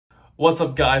What's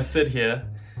up guys, Sid here.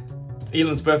 It's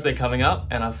Elan's birthday coming up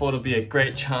and I thought it'd be a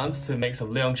great chance to make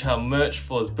some Leongcha merch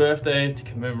for his birthday to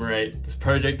commemorate this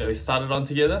project that we started on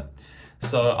together.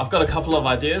 So I've got a couple of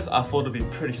ideas. I thought it'd be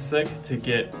pretty sick to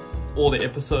get all the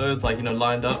episodes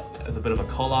lined up as a bit of a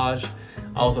collage.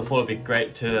 I also thought it'd be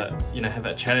great to have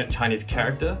that Chinese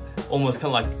character, almost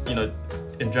kind of like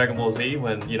in Dragon Ball Z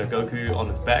when Goku on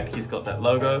his back, he's got that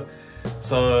logo.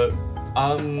 So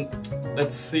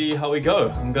let's see how we go.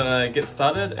 I'm gonna get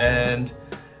started and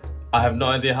I have no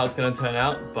idea how it's gonna turn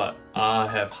out, but I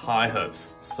have high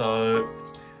hopes. So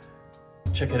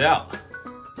check it out.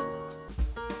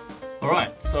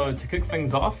 Alright, so to kick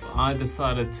things off, I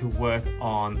decided to work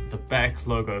on the back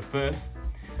logo first.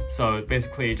 So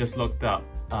basically just looked up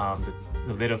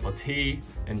the letter for T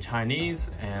in Chinese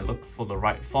and looked for the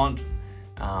right font,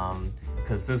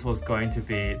 because this was going to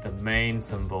be the main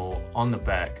symbol on the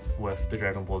back with the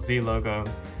Dragon Ball Z logo.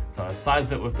 So I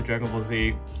sized it with the Dragon Ball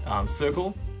Z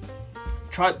circle.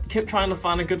 Kept trying to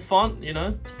find a good font,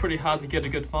 it's pretty hard to get a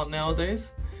good font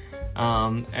nowadays.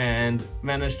 And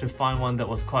managed to find one that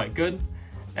was quite good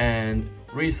and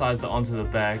resized it onto the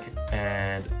back,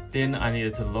 and then I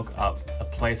needed to look up a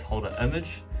placeholder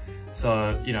image.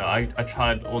 So I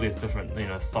tried all these different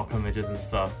stock images and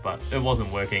stuff, but it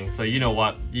wasn't working. So you know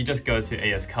what, you just go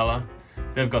to AS Color.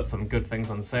 They've got some good things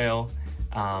on sale,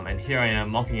 and here I am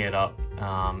mocking it up,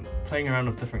 playing around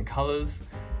with different colors,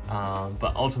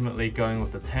 but ultimately going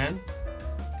with the tan.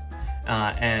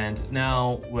 And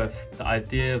now with the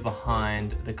idea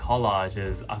behind the collage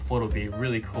is I thought it would be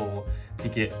really cool to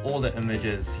get all the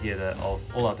images together of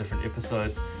all our different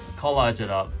episodes, collage it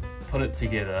up, put it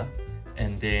together,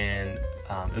 and then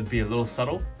it'd be a little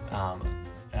subtle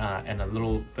and a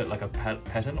little bit like a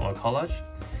pattern or a collage.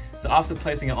 So after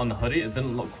placing it on the hoodie, it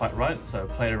didn't look quite right, so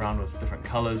I played around with different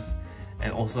colors,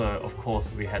 and also of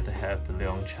course we had to have the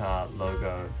Leongcha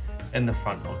logo in the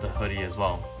front of the hoodie as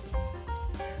well.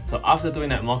 So after doing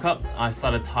that mock-up, I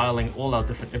started tiling all our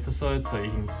different episodes. So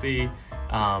you can see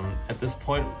at this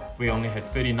point we only had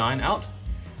 39 out.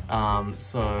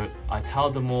 So I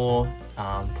tiled them all,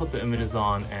 put the images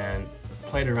on, and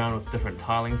played around with different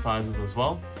tiling sizes as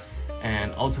well,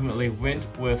 and ultimately went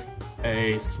with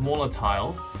a smaller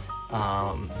tile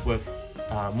with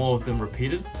more of them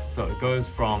repeated. So it goes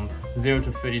from 0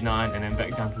 to 39 and then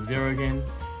back down to 0 again,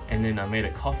 and then I made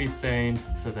it coffee stained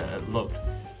so that it looked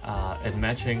and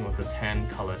matching with the tan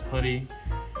colored hoodie,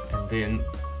 and then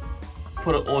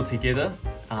put it all together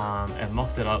and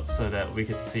mocked it up so that we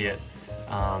could see it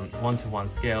 1-to-1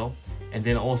 scale, and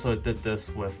then also did this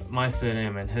with my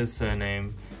surname and his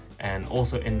surname, and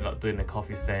also ended up doing the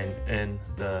coffee stain in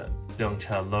the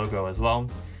Leongcha logo as well.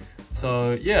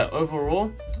 So yeah,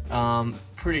 overall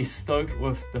pretty stoked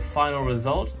with the final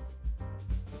result.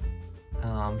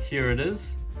 Here it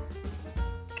is.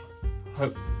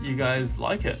 Hope you guys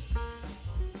like it.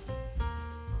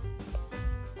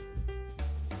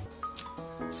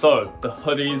 So the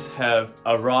hoodies have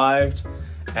arrived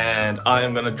and I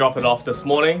am gonna drop it off this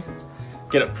morning,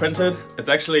 get it printed. It's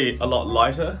actually a lot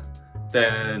lighter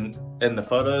than in the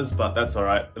photos, but that's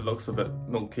alright. It looks a bit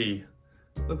milky.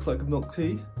 Looks like milk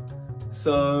tea.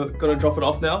 So gonna drop it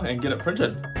off now and get it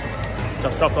printed.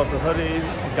 Just dropped off the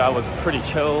hoodies. The guy was pretty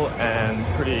chill and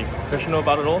pretty professional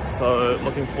about it all, so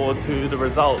looking forward to the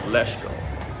result. Let's go.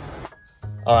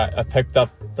 Alright, I picked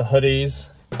up the hoodies.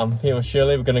 I'm here with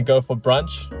Shirley. We're gonna go for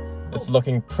brunch. It's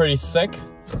looking pretty sick.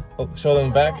 Oh, show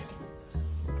them back.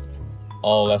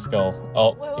 Oh, let's go.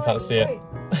 Oh, you can't see it.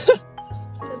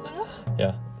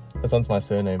 Yeah, this one's my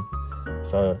surname.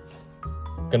 So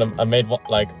I made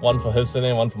one for his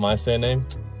surname, one for my surname.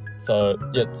 So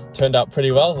yeah, it's turned out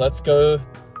pretty well. Let's go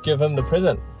give him the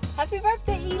present. Happy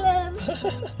birthday, Elam!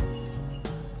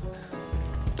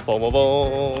 Boom, boom,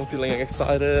 boom. Feeling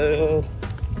excited.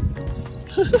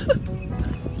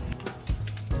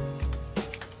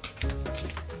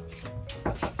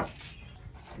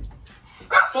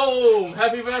 Boom!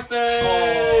 Happy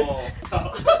birthday! Oh.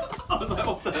 I was like,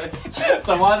 what the heck?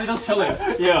 So why are they just chilling?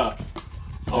 Yeah.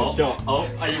 Oh, sure. Oh,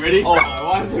 are you ready? Oh,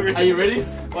 why is it ready? Are you ready?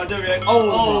 What's your reaction?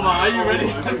 Oh my, are you ready?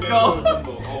 Let's go.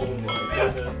 Oh my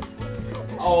goodness.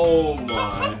 Oh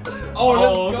my. Oh,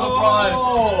 let's go. Surprise.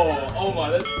 Oh my,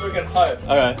 that's freaking hype.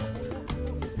 Okay.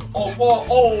 Oh, whoa.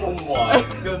 Oh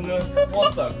my goodness.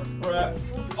 What the crap?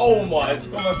 Oh my, it's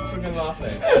got my freaking last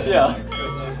name. Yeah. Oh my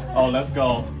goodness. Oh, let's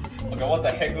go. Okay, what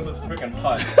the heck? This is freaking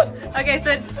hype. Okay,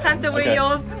 so time to wear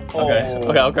yours.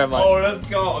 Okay, I'll grab mine. Oh, let's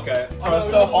go. Okay. Oh, it's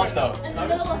so hot though. In the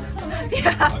middle of summer.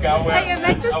 Yeah. Okay, I'll wear. Hey, it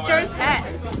matches Joe's hat.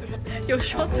 Your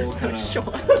shorts are so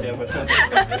short. Yeah, but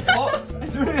it's hot.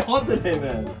 It's really hot today,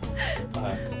 man.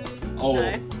 Okay. Oh,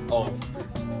 nice. Oh.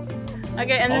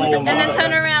 Okay, and then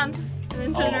turn around.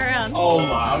 And then turn around. Oh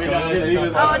my god.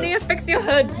 Oh, I need to fix your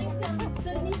hood.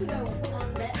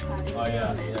 Oh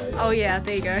yeah. Oh yeah,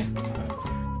 there you go.